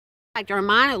Dr.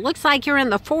 Romano, it looks like you're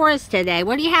in the forest today.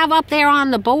 What do you have up there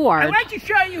on the board? I'd like to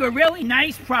show you a really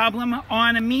nice problem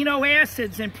on amino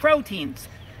acids and proteins.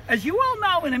 As you all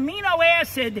know, an amino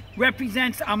acid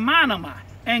represents a monomer,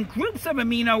 and groups of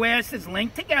amino acids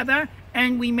link together,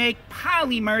 and we make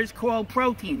polymers called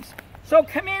proteins. So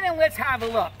come in and let's have a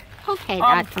look. Okay,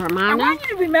 Dr. Romano. I want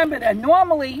you to remember that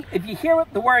normally, if you hear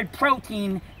the word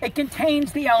protein, it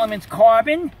contains the elements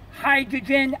carbon,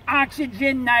 hydrogen,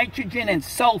 oxygen, nitrogen, and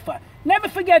sulfur. Never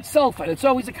forget sulfur. It's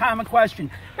always a common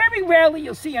question. Very rarely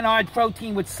you'll see an odd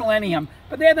protein with selenium,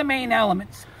 but they're the main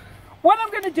elements. What I'm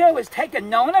going to do is take a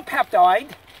nona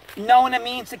peptide. Nona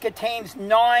means it contains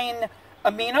 9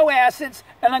 amino acids,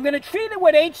 and I'm going to treat it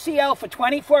with HCl for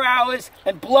 24 hours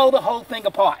and blow the whole thing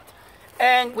apart.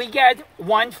 And we get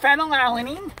 1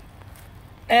 phenylalanine,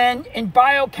 and in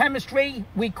biochemistry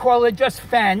we call it just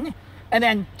phen. And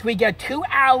then we get 2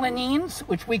 alanines,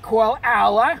 which we call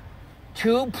ala,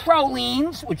 2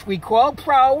 prolines, which we call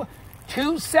pro,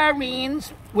 2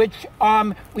 serines, which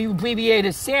we abbreviate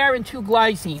as ser, and 2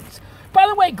 glycines. By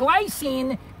the way,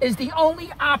 glycine is the only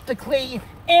optically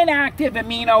inactive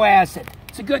amino acid.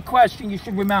 It's a good question you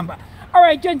should remember. All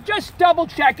right, just double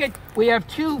check it. We have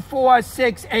 2, 4,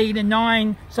 6, 8, and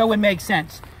 9, so it makes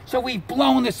sense. So we've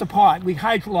blown this apart. We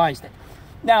hydrolyzed it.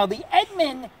 Now, the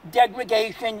Edman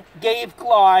degradation gave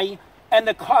gly, and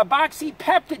the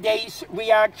carboxypeptidase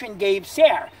reaction gave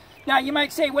ser. Now, you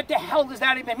might say, what the hell does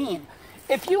that even mean?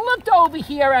 If you looked over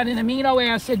here at an amino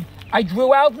acid, I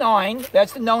drew out 9.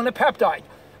 That's the nona peptide.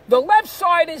 The left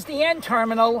side is the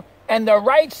N-terminal, and the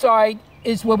right side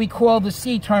is what we call the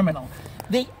C-terminal.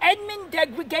 The Edman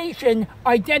degradation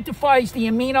identifies the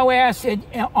amino acid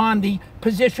on the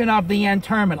position of the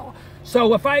N-terminal.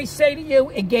 So if I say to you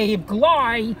it gave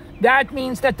gly, that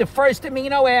means that the first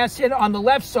amino acid on the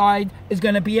left side is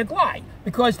going to be a gly,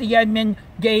 because the Edman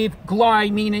gave gly,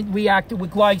 meaning it reacted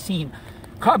with glycine.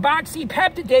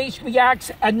 Carboxypeptidase reacts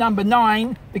at number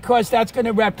 9, because that's going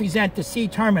to represent the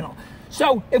C-terminal.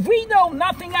 So if we know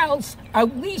nothing else,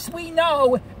 at least we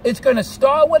know it's going to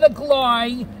start with a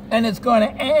gly and it's going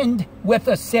to end with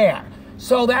a ser.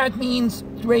 So that means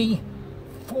 3,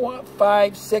 4,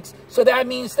 5, 6. So that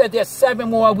means that there's 7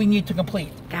 more we need to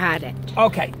complete. Got it.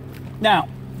 Okay. Now,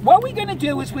 what we're going to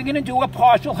do is we're going to do a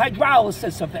partial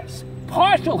hydrolysis of this.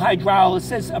 Partial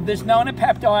hydrolysis of this nona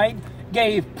peptide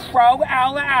gave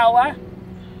pro-ala-ala,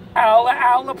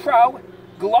 ala-ala pro,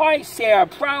 glycer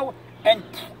pro, and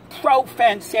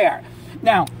pro-phen-ser.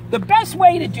 Now, the best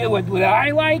way to do it, what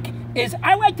I like, is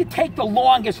I like to take the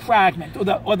longest fragment,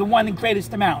 or the one in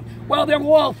greatest amount. Well, they're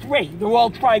all 3. They're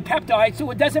all tripeptides, so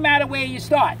it doesn't matter where you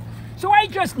start. So I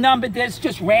just numbered this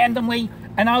just randomly,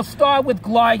 and I'll start with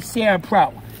glycer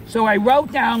pro. So I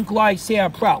wrote down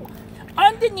glycer pro.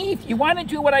 Underneath, you want to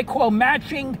do what I call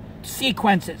matching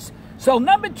sequences. So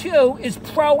number 2 is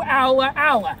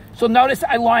pro-ala-ala. So notice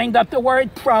I lined up the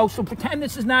word pro, so pretend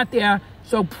this is not there.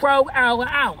 So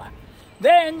pro-ala-ala.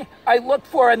 Then I look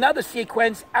for another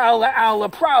sequence, ala-ala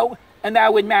pro, and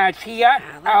that would match here,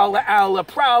 ala-ala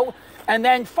pro. And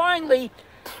then finally,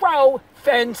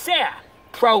 pro-phen-ser,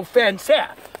 pro-phen-ser.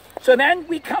 So then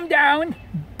we come down,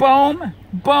 boom,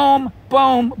 boom,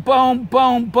 boom, boom,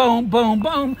 boom, boom, boom,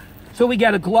 boom. So we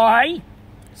get a gly,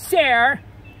 ser,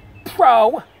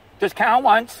 pro, just count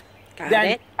once. Then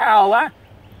it. Ala,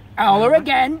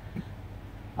 again,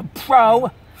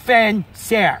 pro, phen,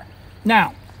 ser.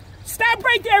 Now, stop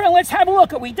right there and let's have a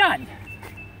look. Are we done?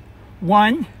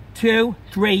 1, 2,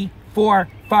 3, 4,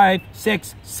 5,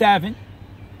 6, 7.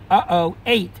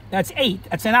 8. That's 8.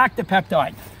 That's an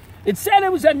octapeptide. It said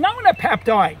it was a nona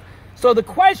peptide. So the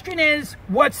question is,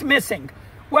 what's missing?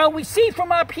 Well, we see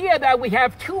from up here that we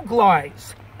have 2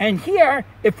 glys. And here,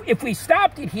 if we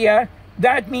stopped it here,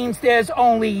 that means there's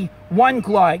only 1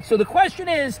 gly. So the question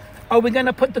is, are we going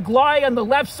to put the gly on the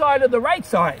left side or the right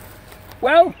side?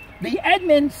 Well, the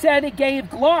Edman said it gave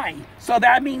gly. So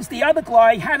that means the other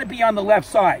gly had to be on the left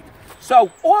side.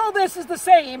 So all this is the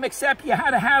same, except you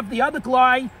had to have the other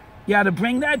gly. You had to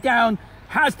bring that down.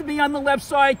 Has to be on the left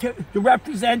side to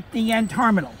represent the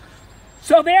N-terminal.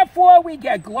 So therefore, we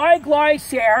get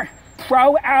gly-ser,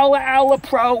 pro-ala-ala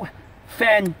pro,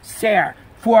 phen-ser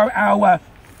for our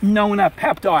nona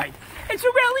peptide. It's a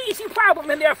really easy problem,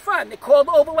 and they're fun. They're called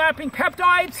overlapping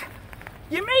peptides.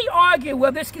 You may argue,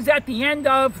 well, this is at the end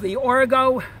of the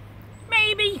orgo,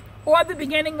 maybe, or the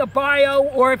beginning of bio,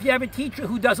 or if you have a teacher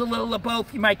who does a little of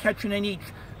both, you might catch it in each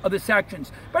of the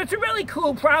sections. But it's a really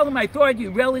cool problem. I thought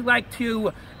you'd really like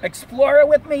to explore it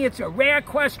with me. It's a rare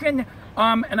question,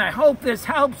 and I hope this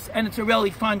helps, and it's a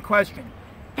really fun question.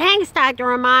 Thanks, Dr.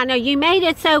 Romano. You made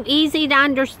it so easy to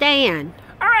understand.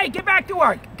 All right. right, get back to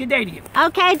work. Good day to you.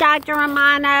 Okay, Dr.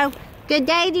 Romano. Good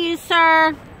day to you,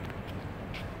 sir.